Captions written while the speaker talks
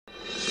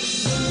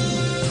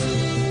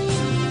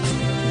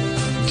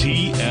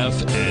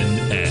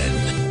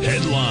TFNN.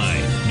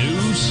 Headline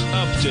News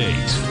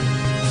Update.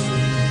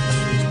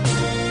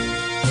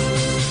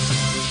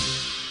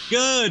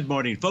 Good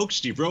morning, folks.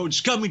 Steve Rhodes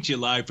coming to you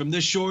live from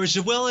the shores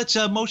of, well, it's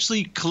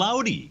mostly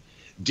cloudy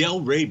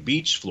Delray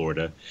Beach,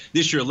 Florida.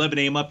 This is your 11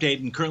 a.m. update,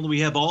 and currently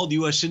we have all the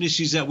U.S.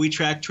 indices that we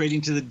track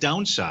trading to the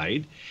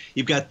downside.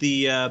 You've got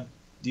the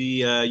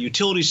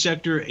utility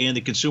sector and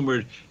the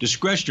consumer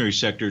discretionary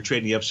sector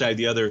trading the upside.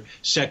 The other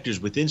sectors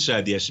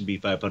inside the S&P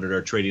 500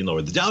 are trading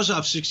lower. The Dow's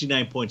off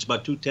 69 points,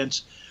 about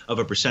 0.2%.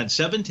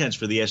 7/10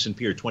 for the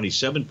S&P or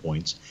 27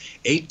 points.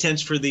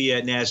 0.8 for the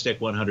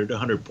NASDAQ 100,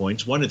 100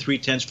 points. 1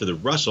 3/10 for the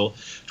Russell,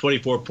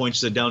 24 points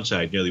to the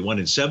downside. Nearly 1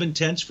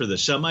 7/10 for the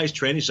semis.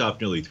 Trading's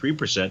off nearly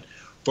 3%.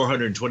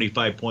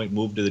 425-point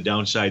move to the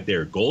downside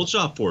there. Gold's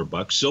off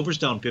 $4. Silver's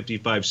down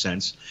 55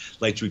 cents.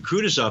 Light sweet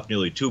crude is off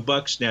nearly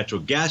 $2. Natural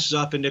gas is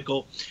off a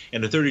nickel.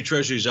 And the 30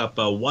 Treasury is up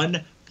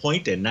 1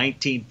 point and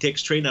 19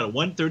 ticks, trading out at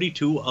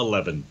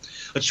 132.11.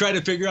 Let's try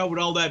to figure out what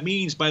all that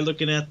means by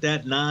looking at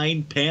that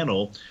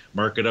 9-panel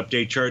market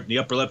update chart. In the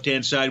upper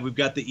left-hand side, we've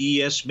got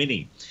the ES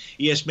Mini.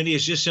 ES Mini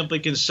is just simply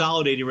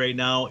consolidating right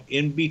now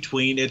in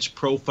between its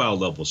profile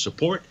levels.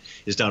 Support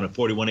is down at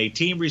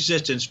 41.18,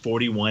 resistance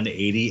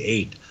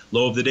 41.88.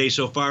 Low of the day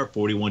so far,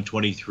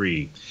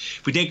 41.23.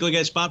 If we take a look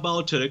at spot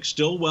volatility,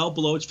 still well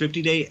below its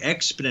 50-day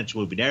exponential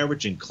moving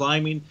average and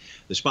climbing.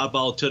 The spot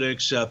volatility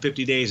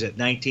 50 days at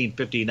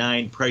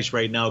 19.59. Price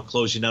right now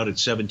closing out at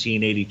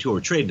 17.82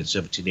 or trading at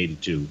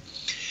 17.82.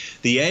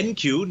 The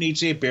NQ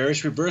needs a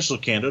bearish reversal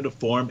candle to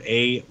form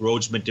a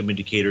Rhodes momentum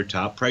indicator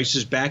top. Price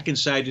is back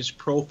inside its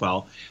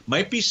profile.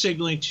 Might be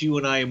signaling to you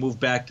and I a move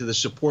back to the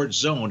support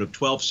zone of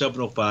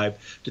 12.705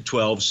 to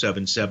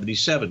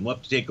 12.777. We'll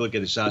have to take a look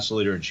at this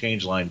oscillator and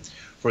change line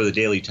for the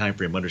daily time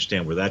frame,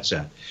 understand where that's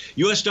at.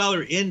 U.S.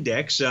 dollar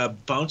index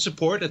found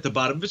support at the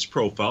bottom of its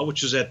profile,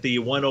 which is at the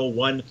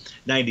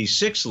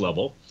 101.96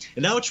 level.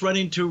 And now it's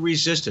running to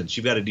resistance.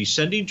 You've got a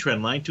descending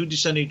trend line, 2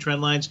 descending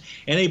trend lines,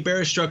 and a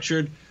bearish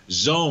structured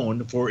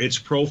zone for its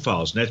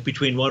profiles. And that's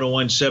between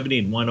 101.70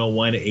 and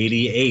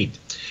 101.88.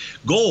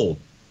 Gold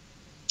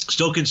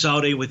still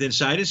consolidating with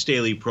inside its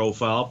daily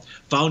profile,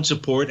 found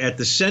support at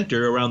the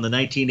center around the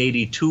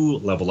 1982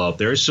 level out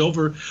there.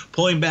 Silver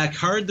pulling back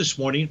hard this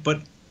morning, but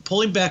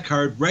pulling back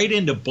hard right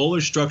into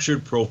bullish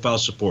structured profile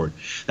support.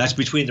 That's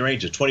between the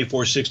range of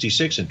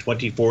 24.66 and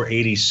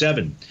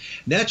 24.87.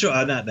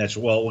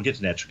 Well, we'll get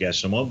to natural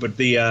gas in a moment, but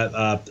the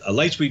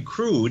light sweet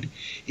crude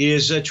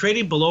is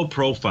trading below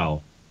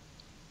profile.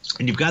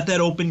 And you've got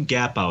that open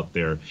gap out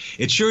there.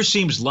 It sure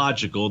seems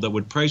logical that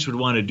what price would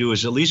want to do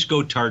is at least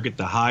go target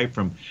the high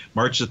from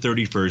March the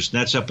 31st, and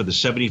that's up at the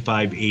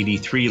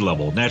 75.83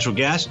 level. Natural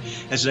gas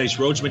has a nice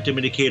Rhodes momentum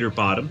indicator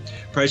bottom.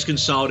 Price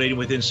consolidating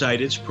with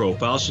inside its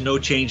profile, so no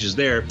changes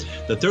there.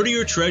 The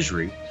 30-year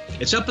Treasury,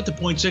 it's up at the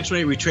 0.6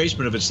 rate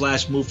retracement of its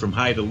last move from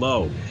high to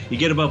low. You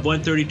get above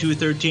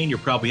 132.13, you're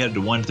probably headed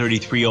to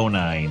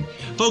 133.09.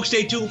 Folks,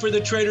 stay tuned for the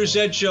Trader's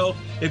Edge Show.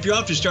 If you're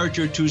off to start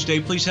your Tuesday,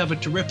 please have a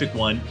terrific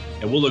one,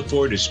 and we'll look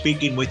forward to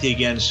speaking with you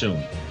again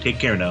soon. Take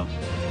care now.